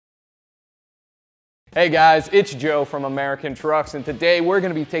Hey guys, it's Joe from American Trucks, and today we're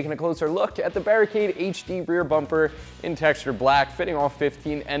going to be taking a closer look at the Barricade HD Rear Bumper in textured black, fitting all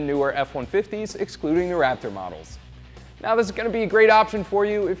 15 and newer F150s, excluding the Raptor models. Now this is going to be a great option for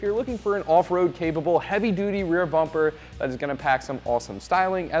you if you're looking for an off-road capable, heavy-duty rear bumper that is going to pack some awesome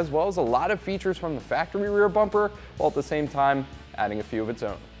styling, as well as a lot of features from the factory rear bumper, while at the same time adding a few of its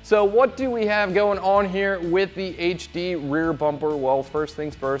own. So what do we have going on here with the HD Rear Bumper? Well, first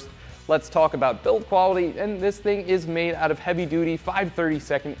things first, let's talk about build quality, and this thing is made out of heavy-duty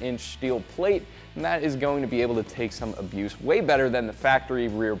 5/32" steel plate, and that is going to be able to take some abuse way better than the factory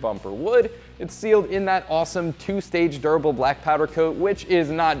rear bumper would. It's sealed in that awesome two-stage durable black powder coat, which is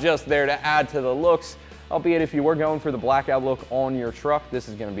not just there to add to the looks, albeit if you were going for the blackout look on your truck, this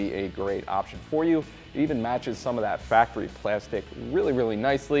is going to be a great option for you. It even matches some of that factory plastic really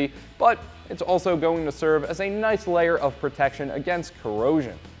nicely, but it's also going to serve as a nice layer of protection against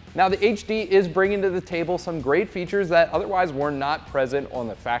corrosion. Now the HD is bringing to the table some great features that otherwise were not present on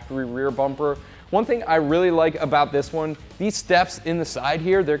the factory rear bumper. One thing I really like about this one, these steps in the side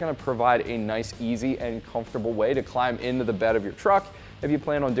here, they're going to provide a nice, easy, and comfortable way to climb into the bed of your truck. If you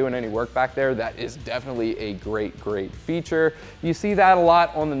plan on doing any work back there, that is definitely a great feature. You see that a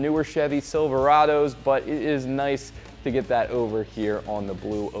lot on the newer Chevy Silverados, but it is nice to get that over here on the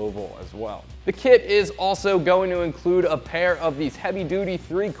blue oval as well. The kit is also going to include a pair of these heavy-duty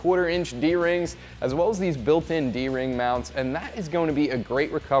 3/4" D-rings, as well as these built-in D-ring mounts, and that is going to be a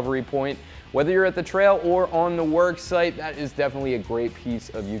great recovery point. Whether you're at the trail or on the work site, that is definitely a great piece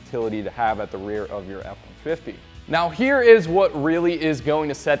of utility to have at the rear of your F-150. Now here is what really is going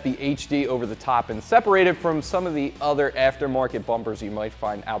to set the HD over the top and separate it from some of the other aftermarket bumpers you might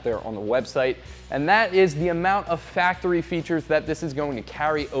find out there on the website, and that is the amount of factory features that this is going to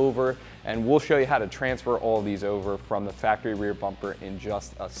carry over, and we'll show you how to transfer all of these over from the factory rear bumper in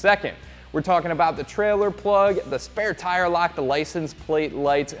just a second. We're talking about the trailer plug, the spare tire lock, the license plate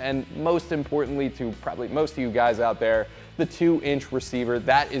lights, and most importantly to probably most of you guys out there, the 2-inch receiver.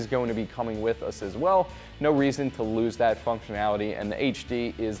 That is going to be coming with us as well. No reason to lose that functionality, and the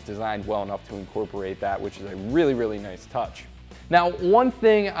HD is designed well enough to incorporate that, which is a really nice touch. Now, one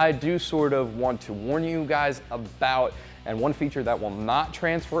thing I do sort of want to warn you guys about, and one feature that will not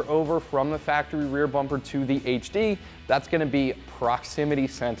transfer over from the factory rear bumper to the HD, that's going to be proximity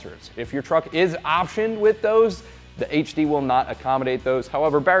sensors. If your truck is optioned with those, the HD will not accommodate those.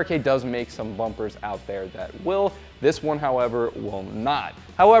 However, Barricade does make some bumpers out there that will. This one, however, will not.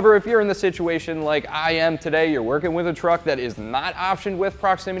 However, if you're in the situation like I am today, you're working with a truck that is not optioned with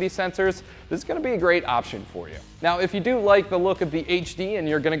proximity sensors, this is going to be a great option for you. Now, if you do like the look of the HD and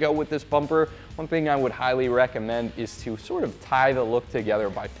you're going to go with this bumper, one thing I would highly recommend is to sort of tie the look together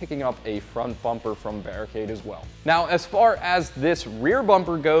by picking up a front bumper from Barricade as well. Now, as far as this rear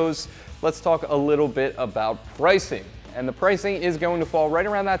bumper goes, let's talk a little bit about pricing. And the pricing is going to fall right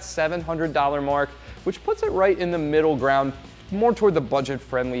around that $700 mark, which puts it right in the middle ground, more toward the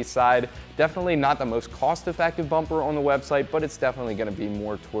budget-friendly side. Definitely not the most cost-effective bumper on the website, but it's definitely going to be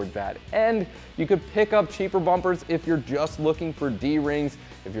more toward that end. You could pick up cheaper bumpers if you're just looking for D-rings,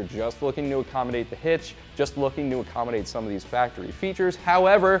 if you're just looking to accommodate the hitch, just looking to accommodate some of these factory features.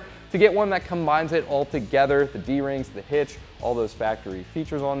 However, to get one that combines it all together, the D-rings, the hitch, all those factory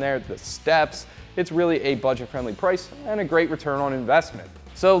features on there, the steps, it's really a budget-friendly price and a great return on investment.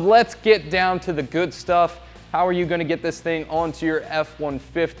 So let's get down to the good stuff. How are you going to get this thing onto your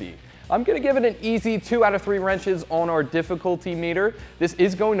F-150? I'm going to give it an easy 2 out of 3 wrenches on our difficulty meter. This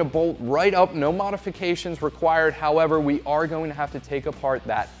is going to bolt right up, no modifications required. However, we are going to have to take apart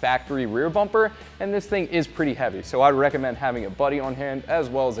that factory rear bumper, and this thing is pretty heavy. So I'd recommend having a buddy on hand as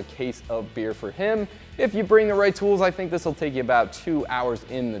well as a case of beer for him. If you bring the right tools, I think this will take you about 2 hours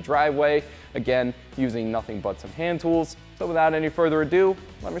in the driveway. Again, using nothing but some hand tools. So without any further ado,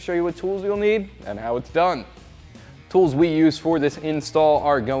 let me show you what tools you'll need and how it's done. Tools we use for this install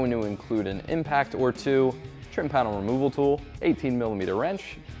are going to include an impact or two, trim panel removal tool, 18mm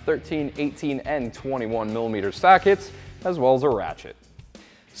wrench, 13, 18, and 21mm sockets, as well as a ratchet.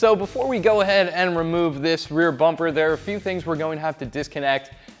 So before we go ahead and remove this rear bumper, there are a few things we're going to have to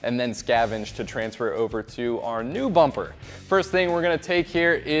disconnect and then scavenge to transfer over to our new bumper. First thing we're going to take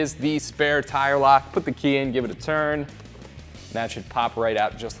here is the spare tire lock. Put the key in, give it a turn. That should pop right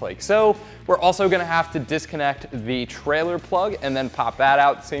out just like so. We're also going to have to disconnect the trailer plug and then pop that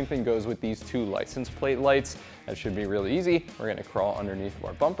out. Same thing goes with these 2 license plate lights. That should be really easy. We're going to crawl underneath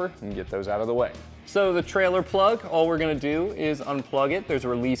our bumper and get those out of the way. So the trailer plug, all we're going to do is unplug it. There's a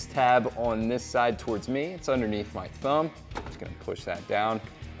release tab on this side towards me. It's underneath my thumb. Just going to push that down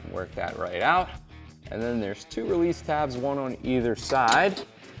and work that right out. And then there's 2 release tabs, one on either side.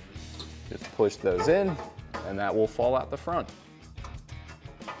 Just push those in, and that will fall out the front.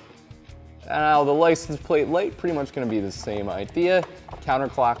 Now the license plate light, pretty much gonna be the same idea.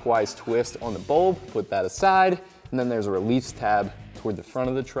 Counterclockwise twist on the bulb, put that aside, and then there's a release tab toward the front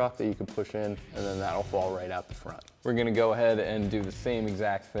of the truck that you can push in, and then that'll fall right out the front. We're gonna go ahead and do the same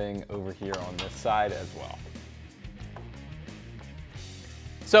exact thing over here on this side as well.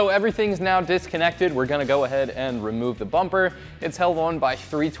 So everything's now disconnected. We're gonna go ahead and remove the bumper. It's held on by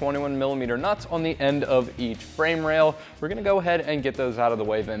 3 21mm nuts on the end of each frame rail. We're gonna go ahead and get those out of the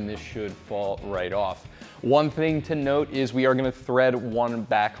way, then this should fall right off. One thing to note is we are gonna thread one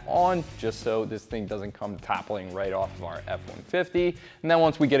back on just so this thing doesn't come toppling right off of our F150. And then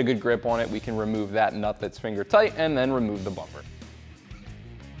once we get a good grip on it, we can remove that nut that's finger tight and then remove the bumper.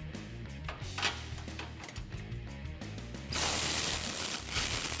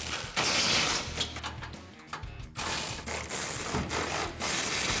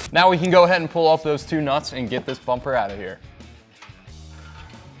 Now we can go ahead and pull off those 2 nuts and get this bumper out of here.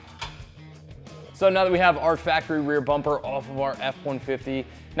 So now that we have our factory rear bumper off of our F150,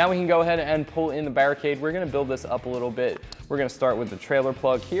 now we can go ahead and pull in the Barricade. We're gonna build this up a little bit. We're gonna start with the trailer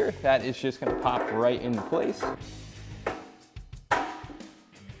plug here. That is just gonna pop right into place.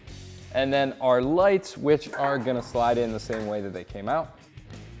 And then our lights, which are gonna slide in the same way that they came out.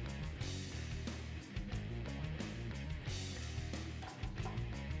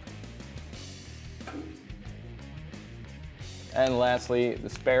 And lastly, the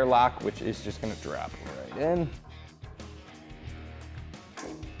spare lock, which is just gonna drop right in.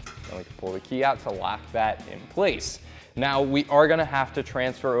 Then we can pull the key out to lock that in place. Now we are gonna have to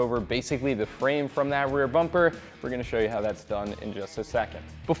transfer over basically the frame from that rear bumper. We're gonna show you how that's done in just a second.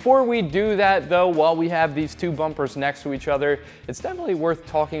 Before we do that though, while we have these 2 bumpers next to each other, it's definitely worth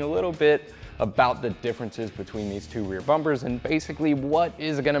talking a little bit about the differences between these 2 rear bumpers and basically what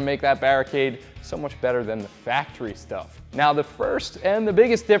is gonna make that Barricade so much better than the factory stuff. Now the first and the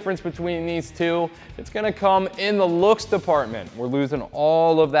biggest difference between these 2, it's gonna come in the looks department. We're losing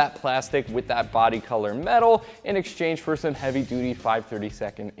all of that plastic with that body color metal in exchange for some heavy duty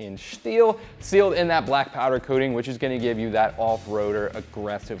 5/32 inch steel sealed in that black powder coating, which is gonna give you that off-roader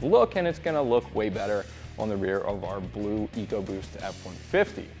aggressive look, and it's gonna look way better on the rear of our blue EcoBoost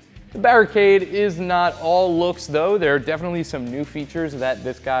F150. The Barricade is not all looks though. There are definitely some new features that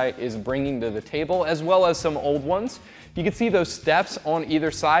this guy is bringing to the table, as well as some old ones. You can see those steps on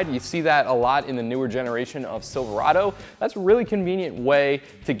either side. You see that a lot in the newer generation of Silverado. That's a really convenient way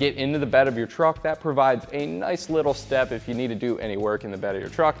to get into the bed of your truck. That provides a nice little step if you need to do any work in the bed of your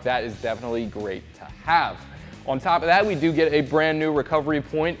truck. That is definitely great to have. On top of that, we do get a brand new recovery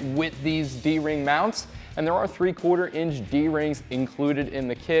point with these D-ring mounts. And there are 3/4 inch D-rings included in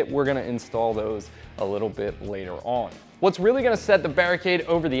the kit. We're gonna install those a little bit later on. What's really gonna set the Barricade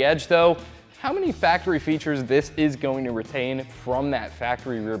over the edge though, how many factory features this is going to retain from that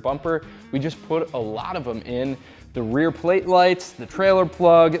factory rear bumper. We just put a lot of them in. The rear plate lights, the trailer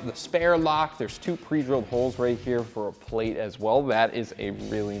plug, the spare lock. There's 2 pre-drilled holes right here for a plate as well. That is a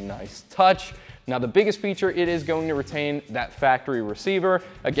really nice touch. Now the biggest feature, it is going to retain that factory receiver.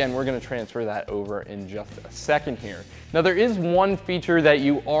 Again, we're gonna transfer that over in just a second here. Now there is one feature that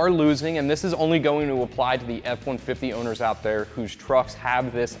you are losing, and this is only going to apply to the F-150 owners out there whose trucks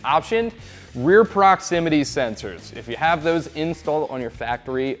have this option. Rear proximity sensors. If you have those installed on your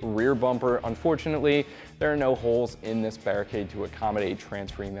factory rear bumper, unfortunately, there are no holes in this Barricade to accommodate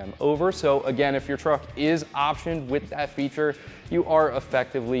transferring them over. So again, if your truck is optioned with that feature, you are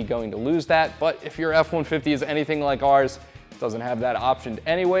effectively going to lose that. But if your F-150 is anything like ours, it doesn't have that optioned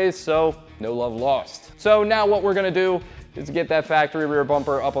anyways, so no love lost. So now what we're gonna do is get that factory rear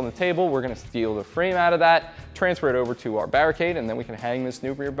bumper up on the table. We're gonna steal the frame out of that, transfer it over to our Barricade, and then we can hang this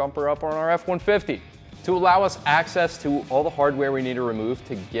new rear bumper up on our F-150. To allow us access to all the hardware we need to remove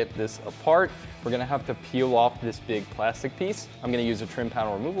to get this apart, we're gonna have to peel off this big plastic piece. I'm gonna use a trim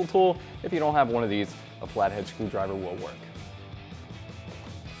panel removal tool. If you don't have one of these, a flathead screwdriver will work.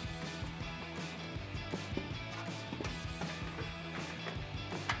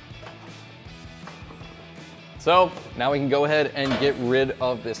 So now we can go ahead and get rid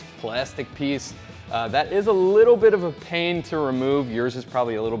of this plastic piece. That is a little bit of a pain to remove. Yours is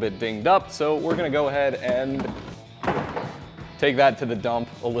probably a little bit dinged up, so we're gonna go ahead and take that to the dump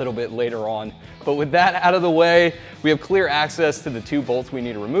a little bit later on. But with that out of the way, we have clear access to the 2 bolts we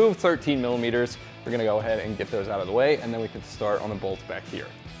need to remove, 13mm. We're gonna go ahead and get those out of the way, and then we can start on the bolts back here.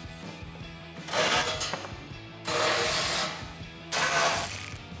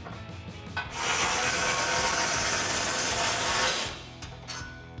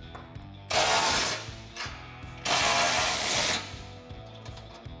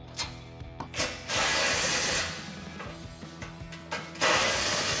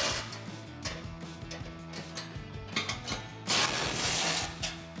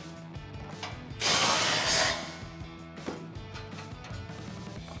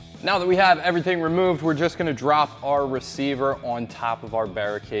 Now that we have everything removed, we're just gonna drop our receiver on top of our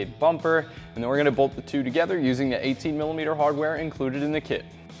Barricade bumper, and then we're gonna bolt the two together using the 18mm hardware included in the kit.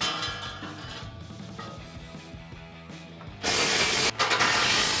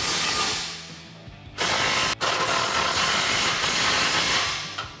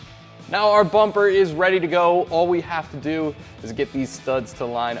 Now our bumper is ready to go. All we have to do is get these studs to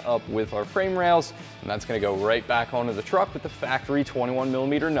line up with our frame rails, and that's gonna go right back onto the truck with the factory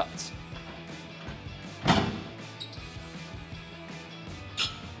 21mm nuts.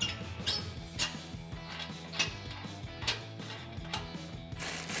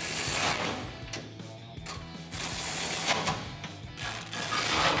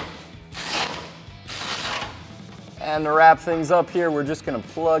 And to wrap things up here, we're just gonna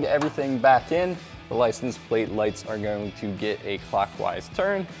plug everything back in. The license plate lights are going to get a clockwise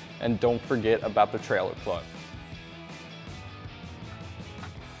turn, and don't forget about the trailer plug.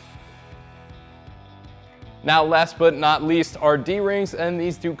 Now, last but not least, our D-rings, and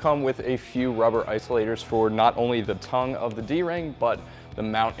these do come with a few rubber isolators for not only the tongue of the D-ring, but the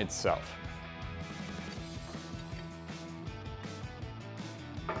mount itself.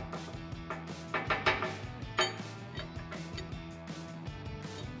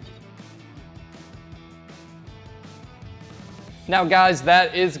 Now guys,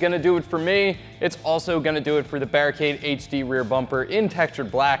 that is gonna do it for me. It's also gonna do it for the Barricade HD Rear Bumper in textured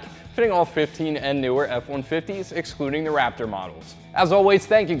black, fitting all 15 and newer F150s, excluding the Raptor models. As always,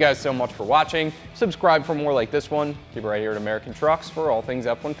 thank you guys so much for watching. Subscribe for more like this one. Keep it right here at American Trucks for all things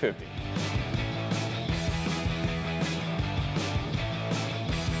F150.